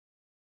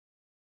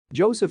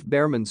Joseph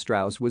Baermann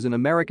Strauss was an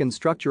American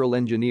structural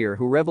engineer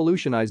who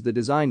revolutionized the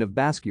design of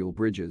bascule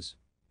bridges.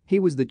 He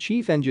was the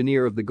chief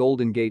engineer of the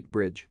Golden Gate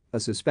Bridge, a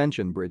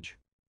suspension bridge.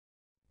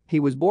 He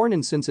was born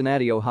in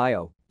Cincinnati,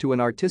 Ohio, to an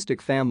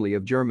artistic family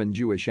of German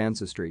Jewish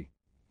ancestry.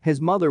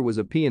 His mother was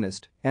a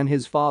pianist, and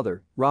his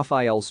father,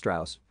 Raphael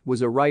Strauss,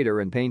 was a writer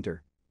and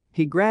painter.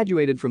 He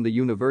graduated from the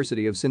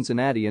University of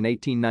Cincinnati in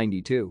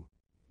 1892.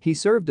 He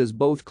served as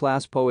both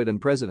class poet and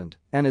president,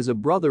 and as a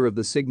brother of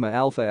the Sigma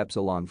Alpha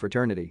Epsilon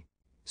fraternity.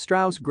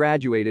 Strauss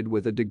graduated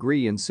with a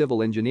degree in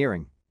civil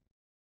engineering.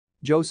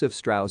 Joseph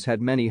Strauss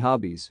had many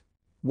hobbies.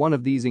 One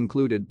of these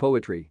included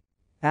poetry.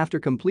 After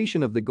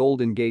completion of the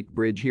Golden Gate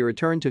Bridge, he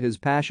returned to his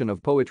passion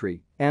of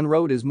poetry and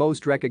wrote his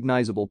most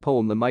recognizable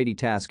poem, "The Mighty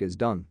Task Is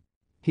Done."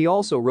 He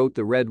also wrote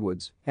The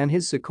Redwoods, and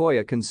his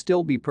sequoia can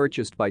still be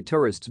purchased by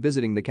tourists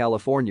visiting the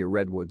California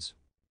Redwoods.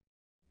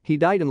 He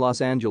died in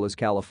Los Angeles,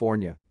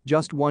 California,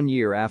 just 1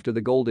 year after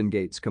the Golden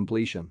Gate's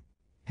completion.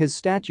 His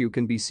statue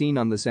can be seen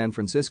on the San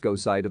Francisco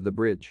side of the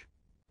bridge.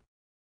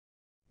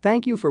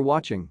 Thank you for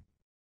watching.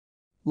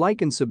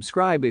 Like and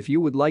subscribe if you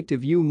would like to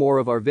view more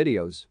of our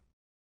videos.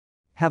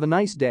 Have a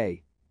nice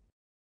day.